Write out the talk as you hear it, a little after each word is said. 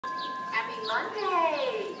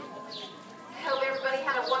Monday. I hope everybody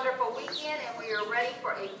had a wonderful weekend and we are ready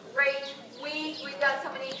for a great week. We've got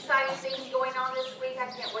so many exciting things going on this week. I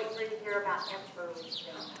can't wait for you to hear about everything.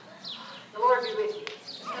 The Lord be with you.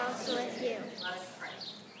 Also with you. Let us pray.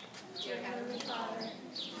 Dear Heavenly Father,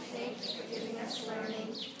 thank you for giving us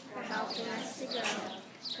learning, for helping us to grow,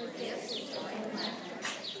 for gifts of joy and laughter,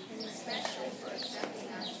 and especially for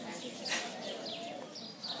accepting us as your children.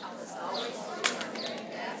 Help us always to do our very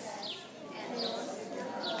best and fill us with your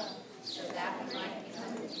love, so that we might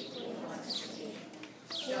become the people you want us to be.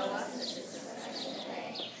 Show us this is the special day,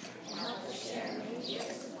 and help us share many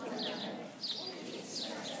gifts with one another. In Jesus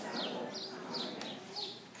Christ's name. Amen.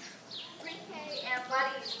 Pre-K and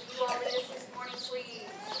buddies, will you all lead us this morning, please?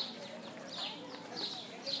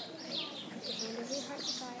 Hand over your heart to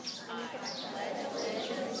fire. I pledge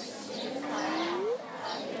allegiance to the flag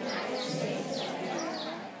of the United States of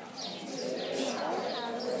America and to the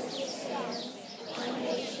republic which stands, one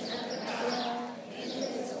nation under God,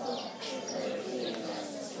 indivisible, with liberty and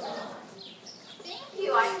justice for all. Thank you.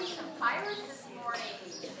 I see some pirates this morning.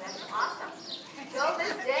 That's awesome. Go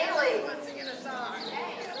this daily. Let's sing a song.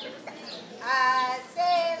 A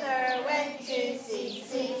sailor went to sea, to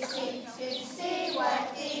see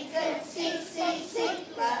what he could see,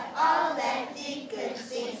 but all that he could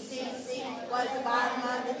see, was the bottom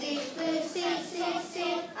of the deep blue sea.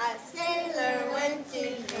 A sailor went to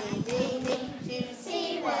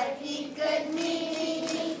see what he could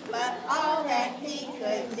see, but all that he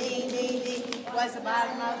could see, was the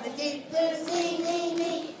bottom of the deep blue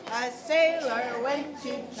sea. A sailor went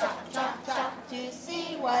to chop, to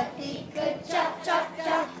see what he could chop,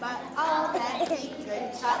 but all that he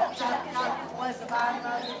could chop, was the bottom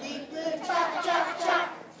of the deep blue chop.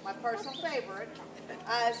 My personal favorite.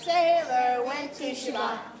 A sailor went to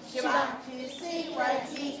Shabbat, to see what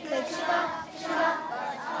he could Shabbat,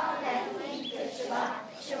 but all that he could Shabbat,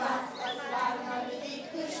 was the bottom of the deep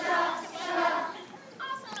blue Shabbat.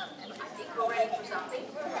 Awesome. I think we're ready for something.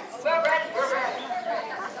 We're ready.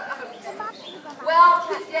 Well,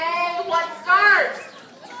 today, what starts?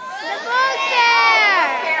 The book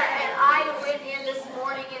fair! And I went in this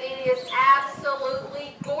morning, and it is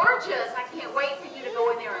absolutely gorgeous. I can't wait for you to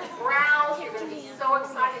go in there and browse. You're going to be so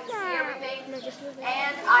excited to see everything.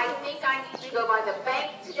 And I think I need to go by the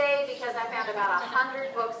bank today because I found about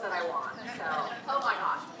 100 books that I want. So, oh my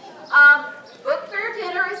gosh. Book fair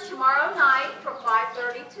dinner is tomorrow night from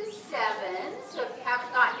 5:30 to 7. So if you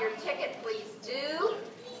haven't gotten your ticket, please do.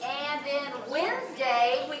 And then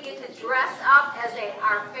Wednesday, we get to dress up as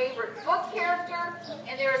our favorite book character,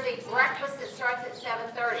 and there is a breakfast that starts at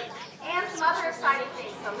 7:30. And some other exciting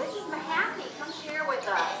things. So Mrs. Mahaffey, come share with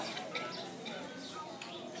us.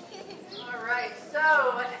 All right,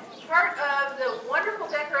 so part of the wonderful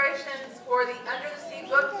decorations for the Under the Sea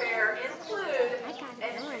Book Fair include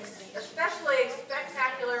an especially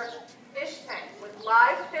spectacular fish tank with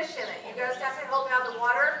live fish in it. You guys got to help out the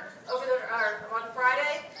water on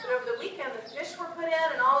Friday, but over the weekend the fish were put in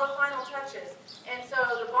and all the final touches. And so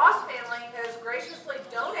the Boss family has graciously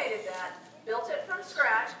donated that, built it from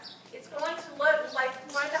scratch. It's going to look like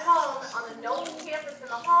find a home on the Knowles campus in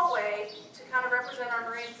the hallway to kind of represent our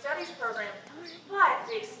Marine Studies program. But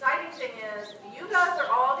the exciting thing is you guys are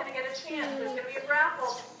all going to get a chance. There's going to be a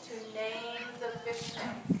raffle to name the fish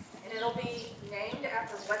tank. And it'll be named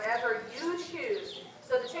after whatever you choose.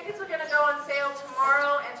 So the tickets are going to go on sale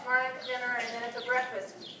tomorrow and tomorrow night at dinner and then at the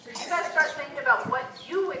breakfast. So you guys start thinking about what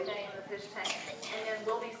you would name the fish tank. And then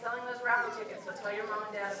we'll be selling those raffle tickets. So tell your mom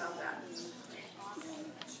and dad about that.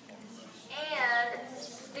 And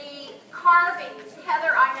the carvings.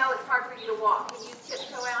 Heather, I know it's hard for you to walk. Can you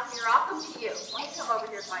tiptoe out here? I'll come to you. Let me come over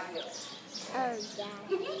here by you. Oh, yeah.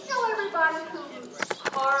 Can you tell everybody who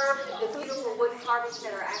carved the beautiful wood carvings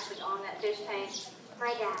that are actually on that fish tank?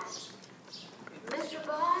 My dad. Mr.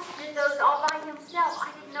 Boss did those all by himself.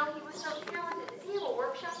 I didn't know he was so talented. Does he have a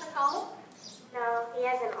workshop at home? No, he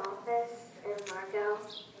has an office in Marco.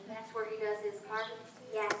 And that's where he does his carvings?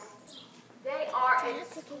 Yes. They are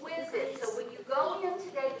exquisite. So when you go in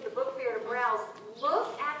today to the book fair to browse,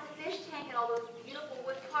 look at the fish tank and all those beautiful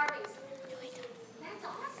wood carvings. That's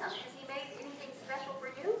awesome. Has he made anything special for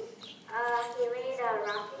you? He made a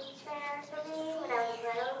rocking chair for me when I was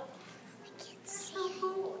little. That's so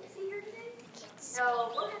cool. Is he here today? So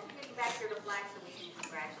we'll have to get you back here to flag so we can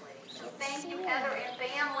congratulate him. So thank you, Heather and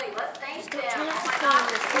family. Let's thank them. Oh my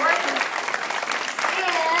gosh, it's gorgeous.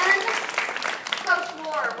 And Coach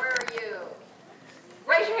Moore, where are you?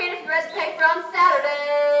 Raise your hand if you read the paper on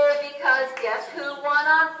Saturday, because guess who won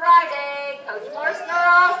on Friday? Coach Moore's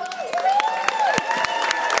girls.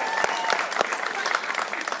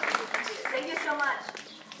 Thank you so much.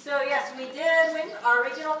 So yes, we did win our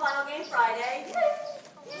regional final game Friday.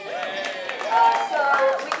 So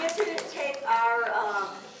we get to take our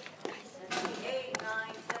 8,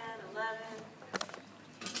 9, 10, 11,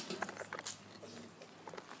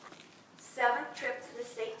 7th trip to the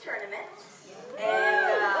state tournament.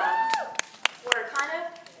 And we're kind of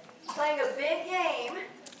playing a big game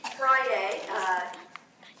Friday.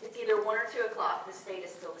 It's either 1 or 2 o'clock. The state is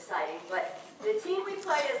still deciding. But the team we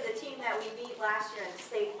played is the team that we beat last year in the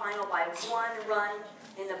state final by 1 run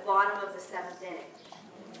in the bottom of the 7th inning.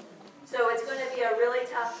 So it's going to be a really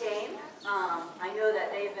tough game. I know that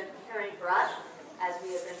they've been preparing for us as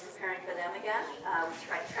we have been preparing for them again. We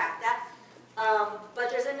try to track that. But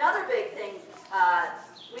there's another big thing.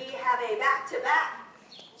 We have a back-to-back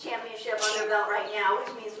championship under belt right now, which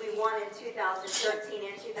means we won in 2013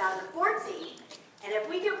 and 2014. And if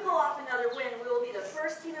we can pull off another win, we will be the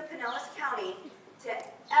first team in Pinellas County to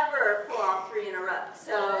ever pull off 3 in a row.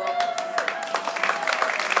 So we're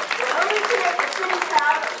hoping to make the city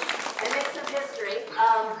proud and make some history.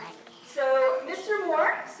 So Mr.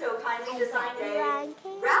 Moore so kindly designed a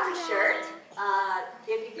rally shirt.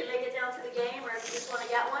 If you can make it down to the game, or if you just want to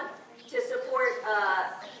get one, to support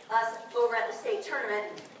us over at the state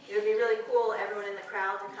tournament. It would be really cool, everyone in the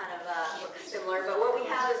crowd to kind of look similar. But what we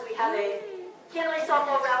have is we have a Canterbury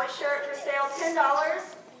Softball Rally shirt for sale, $10,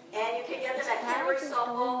 and you can get them at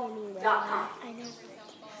CanterburySoftball.com.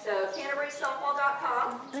 So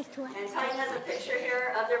CanterburySoftball.com, and Titan has a picture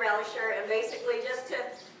here of the rally shirt, and basically just to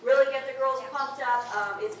really get the girls pumped up,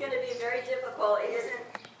 it's going to be very difficult. It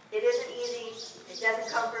isn't easy. It doesn't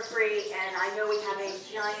come for free, and I know we have a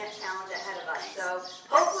giant challenge ahead of us. So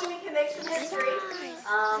hopefully we can make some history,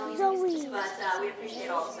 but we appreciate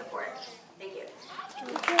all the support. Thank you.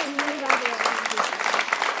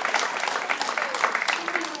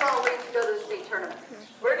 Well, we can go to the state tournament.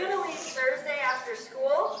 We're going to leave Thursday after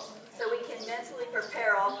school so we can mentally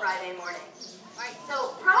prepare all Friday morning. All right,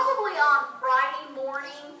 so probably on Friday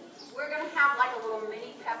morning, we're going to have like a little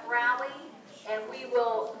mini pep rally, and we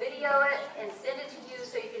will video it and send it to you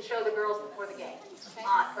so you can show the girls before the game. Okay?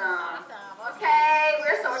 Awesome. Okay,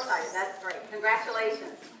 we're so excited. That's great.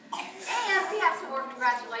 Congratulations. And we have some more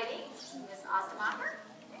congratulating. Miss Ostemacher.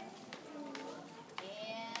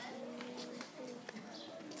 And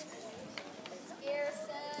Miss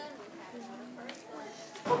Garrison. We have another person.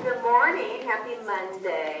 Well, good morning. Happy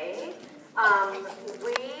Monday.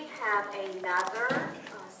 We have another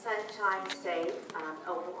Sunshine State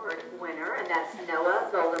Award winner, and that's Noah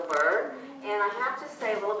Goldenberg. And I have to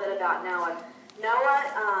say a little bit about Noah. Noah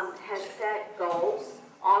has set goals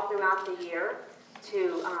all throughout the year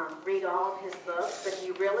to read all of his books, but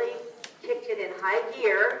he really kicked it in high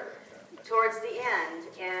gear towards the end.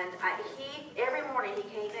 And every morning he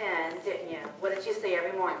came in, didn't you? What did you say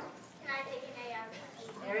every morning? Can I take an AR test?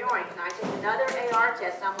 Every morning, can I take another AR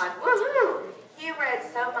test? I'm like, woohoo! He read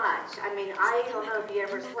so much. I mean, I don't know if he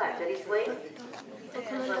ever slept. Did he sleep? A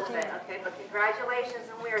little bit. Okay, but congratulations,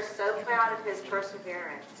 and we are so proud of his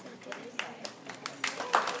perseverance.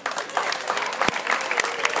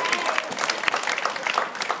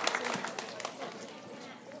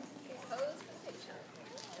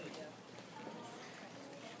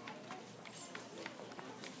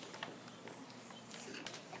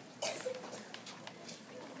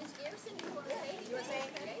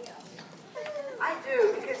 I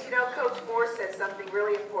do, because you know, Coach Moore said something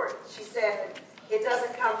really important. She said, it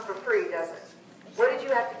doesn't come for free, does it? What did you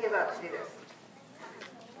have to give up to do this?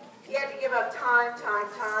 He had to give up time,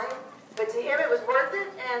 but to him it was worth it,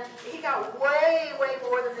 and he got way, way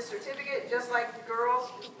more than the certificate, just like the girls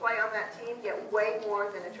who play on that team get way more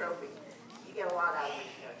than a trophy. You get a lot out of it.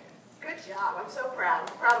 Good job. I'm so proud.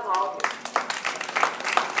 I'm proud of all of you.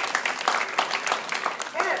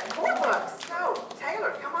 And more books. So,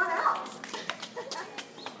 Taylor, come on out.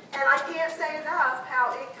 And I can't say enough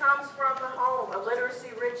how it comes from the home, a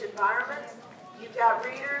literacy-rich environment. You've got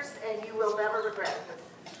readers, and you will never regret it.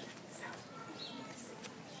 So,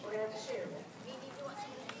 we're going to have to share.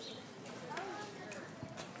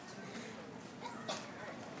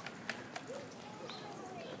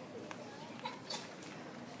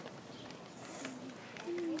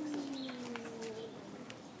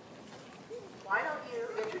 Why don't you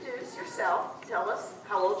introduce yourself, tell us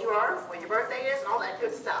how old you are, when your birthday is, and all that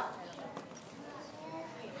good stuff.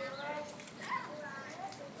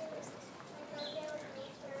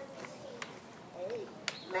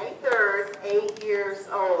 May 3rd, 8 years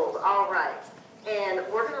old. All right. And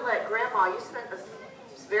we're going to let Grandma, you sent a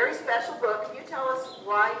very special book. Can you tell us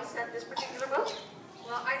why you sent this particular book?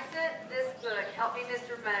 Well, I sent this book, Help Me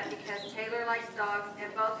Mr. Mutt, because Taylor likes dogs,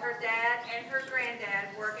 and both her dad and her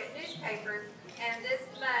granddad work at newspapers, and this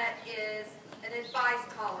Mutt is an advice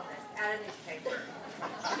columnist at a newspaper.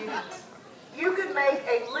 You could make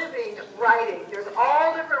a living writing. There's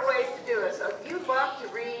all different ways to do it. So if you love to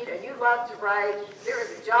read and you love to write, there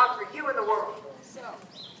is a job for you in the world.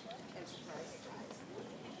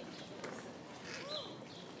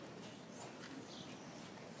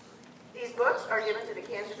 These books are given to the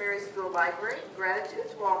Canterbury School Library in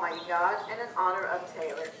gratitude to Almighty God and in honor of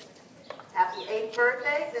Taylor. Happy 8th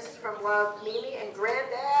birthday. This is from Love, Mimi, and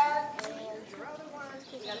Granddad. And your other ones,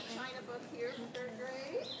 we got a China book here for 3rd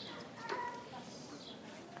grade.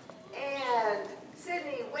 And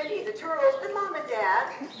Sydney, Winnie, the Turtles, and Mom and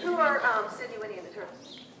Dad. Who are Sydney, Winnie, and the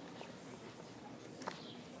Turtles?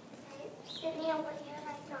 Sydney and Winnie are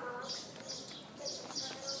my dogs.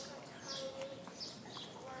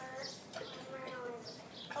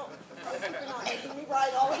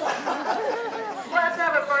 Let's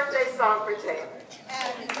have a birthday song for Taylor.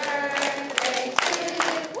 Happy birthday to you.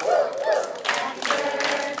 Happy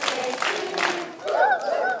birthday to you.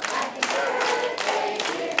 Happy birthday,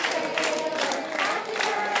 dear Taylor.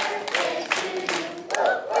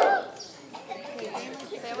 Happy birthday to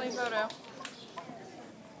you. Family photo.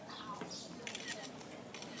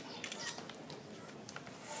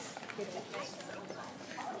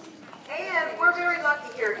 And we're very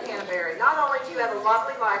lucky here at Canterbury. Not only do you have a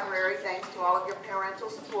lovely library, thanks to all of your parental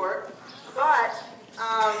support, but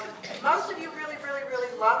most of you really, really, really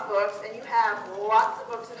love books, and you have lots of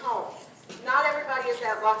books at home. Not everybody is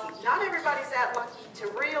that lucky. Not everybody's that lucky to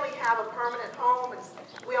really have a permanent home. And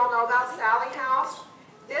we all know about Sally House.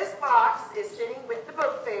 This box is sitting with the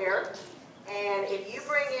book fair, and if you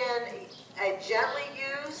bring in a gently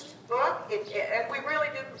used book, and we really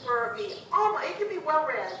do prefer it can be well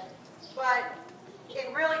read, but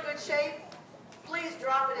in really good shape, please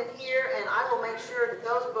drop it in here, and I will make sure that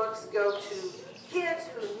those books go to kids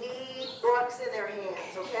who need books in their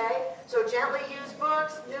hands, okay? So gently used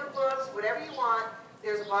books, new books, whatever you want,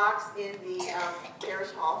 there's a box in the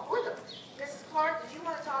parish hall for them. Mrs. Clark, did you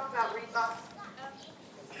want to talk about Read Box?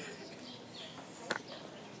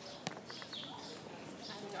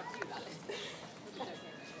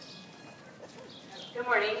 Good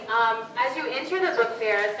morning. As you enter the book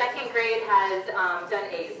fair, 2nd grade has done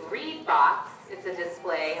a read box. It's a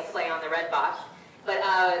display, a play on the red box. But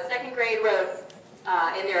 2nd grade wrote,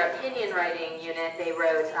 in their opinion writing unit, they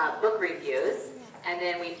wrote book reviews. And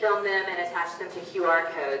then we filmed them and attached them to QR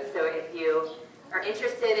codes. So if you are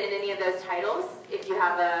interested in any of those titles, if you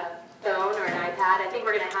have a phone or an iPad, I think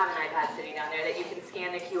we're going to have an iPad sitting down there that you can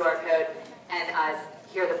scan the QR code and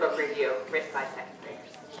hear the book review written by 2nd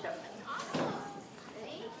graders. So.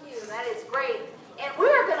 That is great. And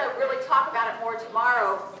we're going to really talk about it more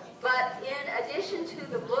tomorrow. But in addition to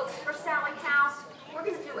the books for Sally House, we're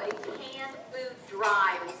going to do a canned food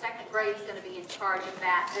drive. And 2nd grade is going to be in charge of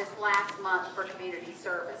that this last month for community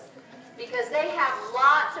service. Because they have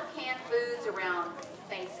lots of canned foods around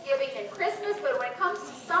Thanksgiving and Christmas. But when it comes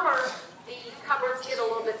to summer, the cupboards get a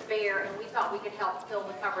little bit bare. And we thought we could help fill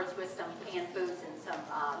the cupboards with some canned foods and some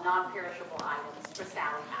non-perishable items for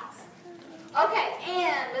Sally House. Okay,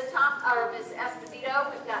 and Ms.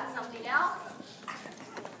 Esposito, we've got something else.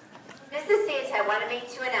 Mrs. Santa wanted me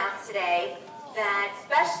to announce today that,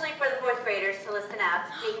 especially for the 4th graders to listen up,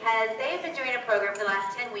 because they have been doing a program for the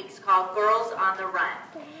last 10 weeks called Girls on the Run.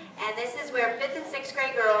 And this is where 5th and 6th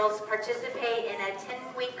grade girls participate in a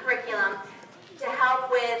 10-week curriculum to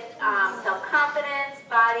help with self-confidence,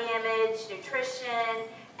 body image,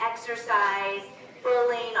 nutrition, exercise,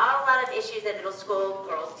 bullying, a lot of issues that middle school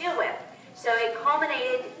girls deal with. So it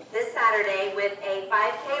culminated this Saturday with a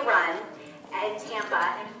 5K run in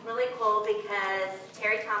Tampa, and it was really cool because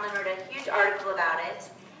Terry Tomlin wrote a huge article about it,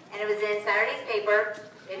 and it was in Saturday's paper.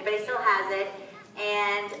 Anybody still has it.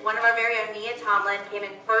 And one of our very own, Nia Tomlin, came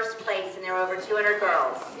in 1st place, and there were over 200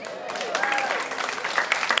 girls.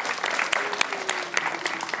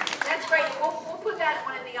 That's great. We'll put that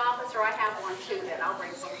one in the office, or I have one too that I'll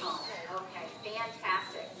bring some home. Okay,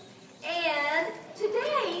 fantastic. And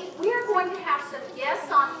today we are going to have some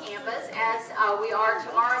guests on campus, as we are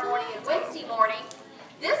tomorrow morning and Wednesday morning.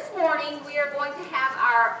 This morning we are going to have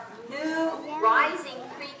our new rising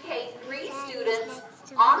pre-K-3 students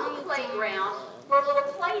on the playground for a little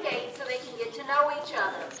play date so they can get to know each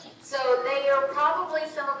other. So they are probably,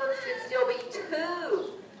 some of them should still be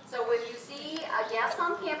 2. So when you see a guest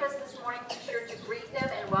on campus this morning, be sure to greet them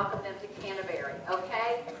and welcome them to Canterbury,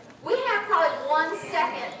 okay? We have probably 1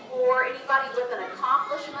 second for anybody with an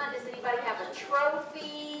accomplishment. Does anybody have a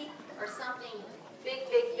trophy or something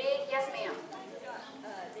big, big, big? Yes, ma'am.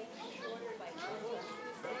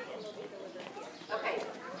 Okay.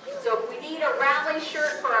 So if we need a rally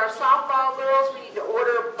shirt for our softball girls, we need to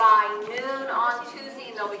order by noon on Tuesday,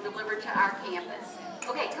 and they'll be delivered to our campus.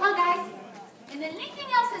 Okay, come on, guys. And then anything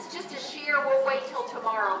else that's just a share, we'll wait till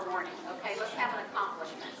tomorrow morning. Okay, let's have an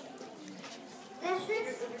accomplishment.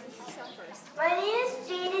 My name is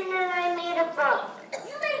Jaden and I made a book.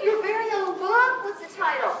 You made your very own book? What's the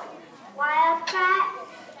title? Wild Cat.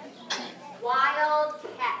 Wild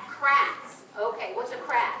Cat Crats. Okay, what's a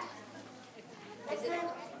crat?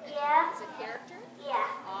 Yeah. It's a character? Yeah.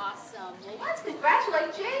 Awesome. Well, let's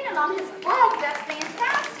congratulate Jaden on his book. That's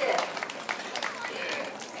fantastic.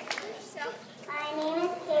 My name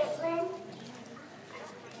is Caitlin.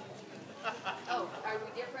 Oh, are we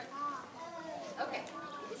different? Okay.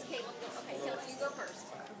 It's Caitlin. Okay, Caitlin, you go first.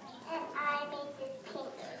 And I made this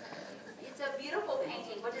painting. It's a beautiful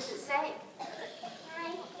painting. What does it say? My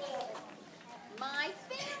family. My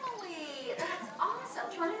family. That's awesome.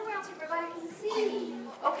 Turn it around so everybody can see.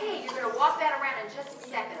 Okay, you're going to walk that around in just a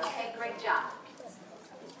second. Okay, great job.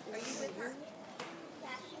 Are you with her?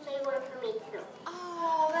 She made one for me too.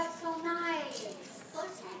 Oh, that's so nice. What a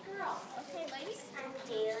sweet girl. Okay, ladies. I'm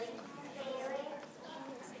Kaylee.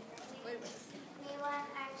 We won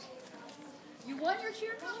our cheer. You won your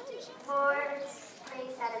cheer competition? 4th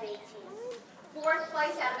place out of 18. 4th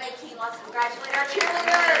place out of 18. Let's congratulate our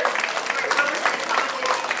cheerleaders. Where was the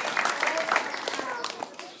competition?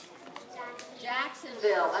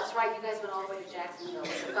 Jacksonville. That's right. You guys went all the way to Jacksonville. Was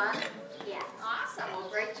it fun? Yeah. Awesome. Well,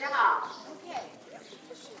 great job. Okay.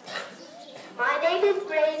 My name is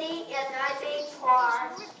Brady and I made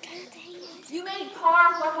par. You made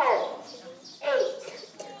par what hole? 8.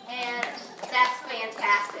 And that's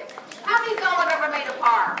fantastic. How many of y'all have ever made a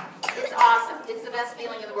par? It's awesome. It's the best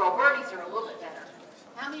feeling in the world. Birdies are a little bit better.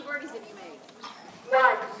 How many birdies have you made? 1.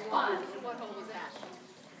 And what hole was that?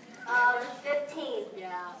 15.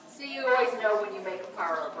 Yeah. So you always know when you make a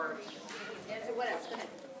par or a birdie. And so what else? Go ahead.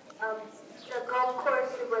 The golf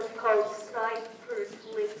course was called Cypress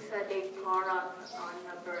Links. I made par on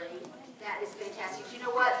a birdie. That is fantastic. You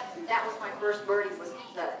know what? That was my first birdie, was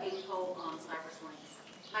the 8th hole on Cypress Links.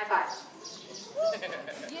 High five.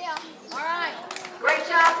 Yeah. All right. Great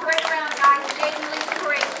job. Great round.